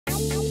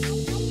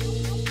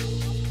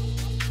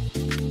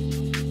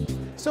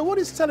So what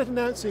is Telit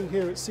announcing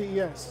here at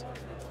CES?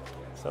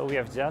 So we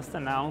have just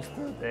announced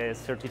the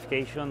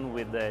certification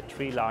with the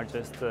 3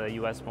 largest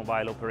US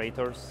mobile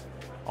operators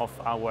of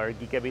our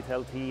gigabit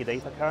LTE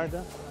data card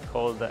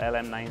called the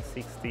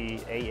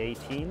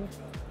LM960A18.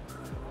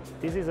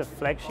 This is a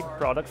flagship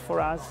product for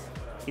us.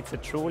 It's a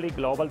truly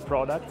global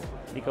product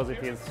because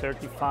it is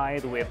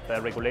certified with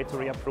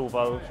regulatory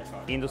approval,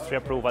 industry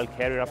approval,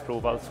 carrier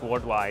approvals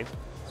worldwide.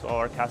 So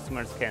our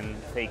customers can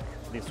take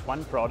this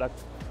one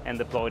product and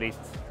deploy it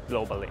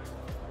globally.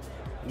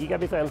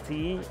 Gigabit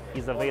LTE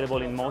is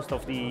available in most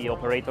of the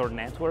operator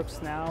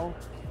networks now,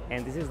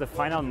 and this is the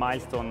final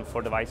milestone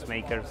for device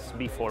makers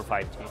before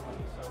 5G.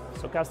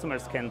 So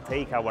customers can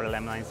take our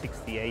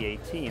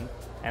LM960A18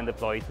 and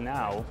deploy it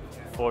now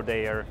for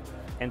their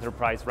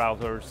enterprise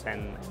routers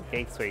and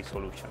gateway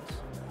solutions.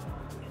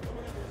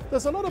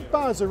 There's a lot of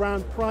buzz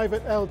around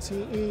private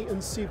LTE and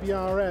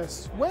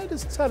CBRS. Where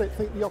does Telit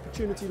think the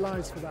opportunity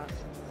lies for that?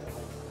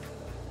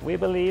 We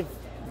believe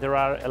there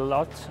are a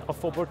lot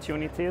of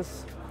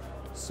opportunities.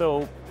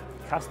 So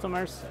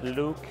customers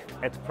look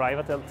at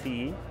private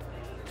LTE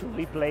to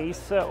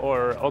replace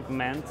or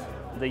augment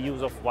the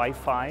use of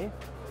Wi-Fi.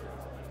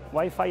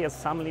 Wi-Fi has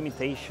some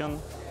limitation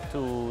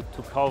to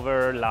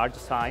cover large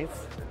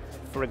sites.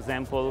 For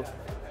example,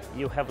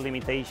 you have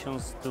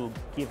limitations to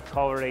give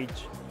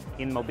coverage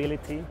in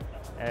mobility,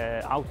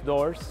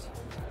 outdoors,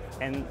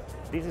 and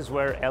this is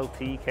where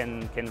LTE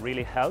can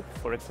really help.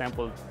 For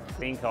example,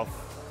 think of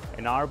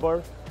an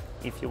arbor.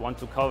 If you want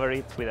to cover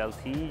it with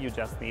LTE, you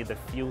just need a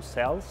few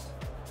cells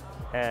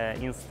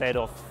instead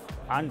of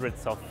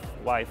hundreds of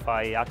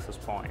Wi-Fi access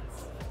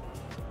points.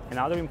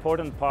 Another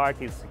important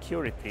part is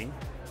security.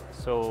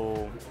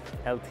 So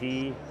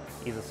LTE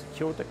is a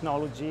secure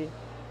technology,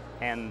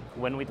 and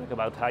when we talk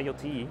about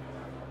IoT,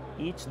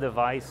 each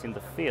device in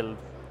the field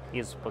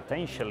is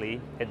potentially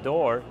a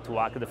door to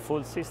hack the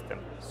full system.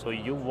 So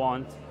you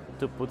want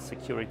to put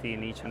security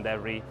in each and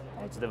every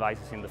edge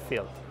devices in the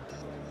field.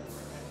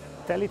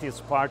 Telit is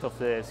part of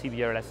the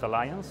CBRS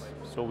Alliance,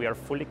 so we are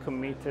fully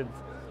committed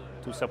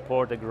to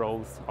support the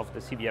growth of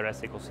the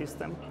CBRS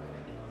ecosystem.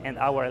 And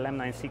our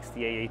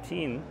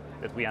LM960A18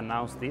 that we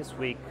announced this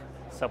week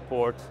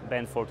support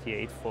Band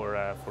 48 for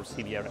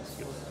CBRS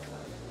use.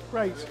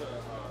 Great.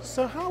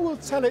 So how will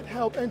Telit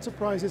help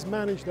enterprises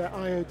manage their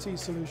IoT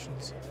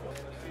solutions?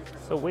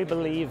 So we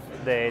believe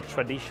the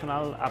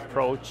traditional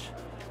approach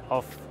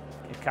of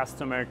a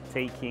customer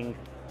taking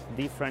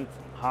different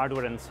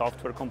hardware and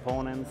software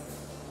components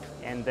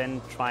and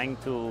then trying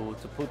to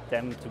put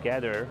them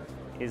together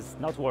is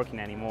not working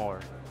anymore.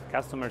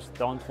 Customers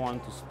don't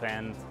want to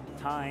spend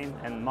time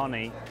and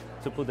money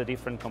to put the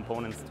different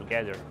components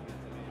together.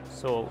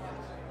 So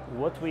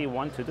what we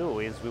want to do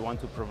is we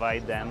want to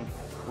provide them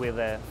with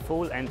a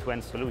full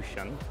end-to-end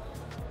solution,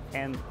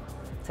 and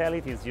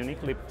Telit is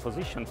uniquely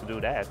positioned to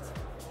do that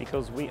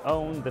because we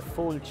own the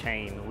full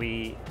chain.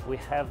 We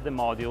have the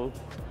module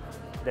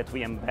that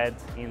we embed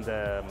in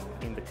the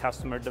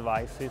customer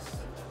devices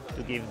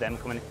to give them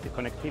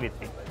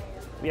connectivity.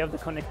 We have the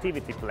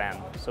connectivity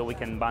plan, so we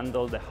can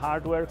bundle the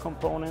hardware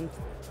component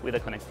with a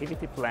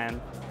connectivity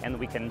plan, and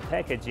we can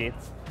package it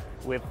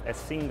with a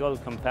single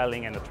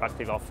compelling and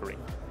attractive offering.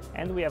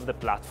 And we have the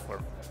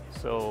platform,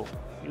 so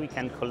we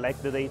can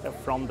collect the data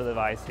from the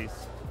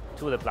devices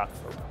to the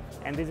platform.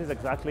 And this is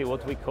exactly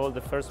what we call the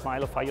first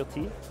mile of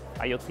IoT.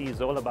 IoT is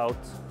all about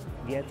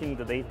getting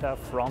the data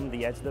from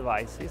the edge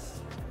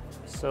devices.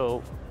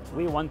 So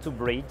we want to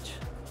bridge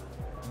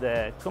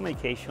the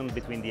communication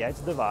between the edge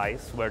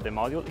device, where the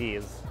module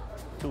is,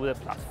 to the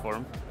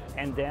platform,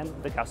 and then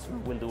the customer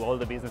will do all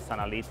the business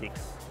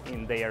analytics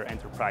in their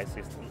enterprise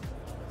system.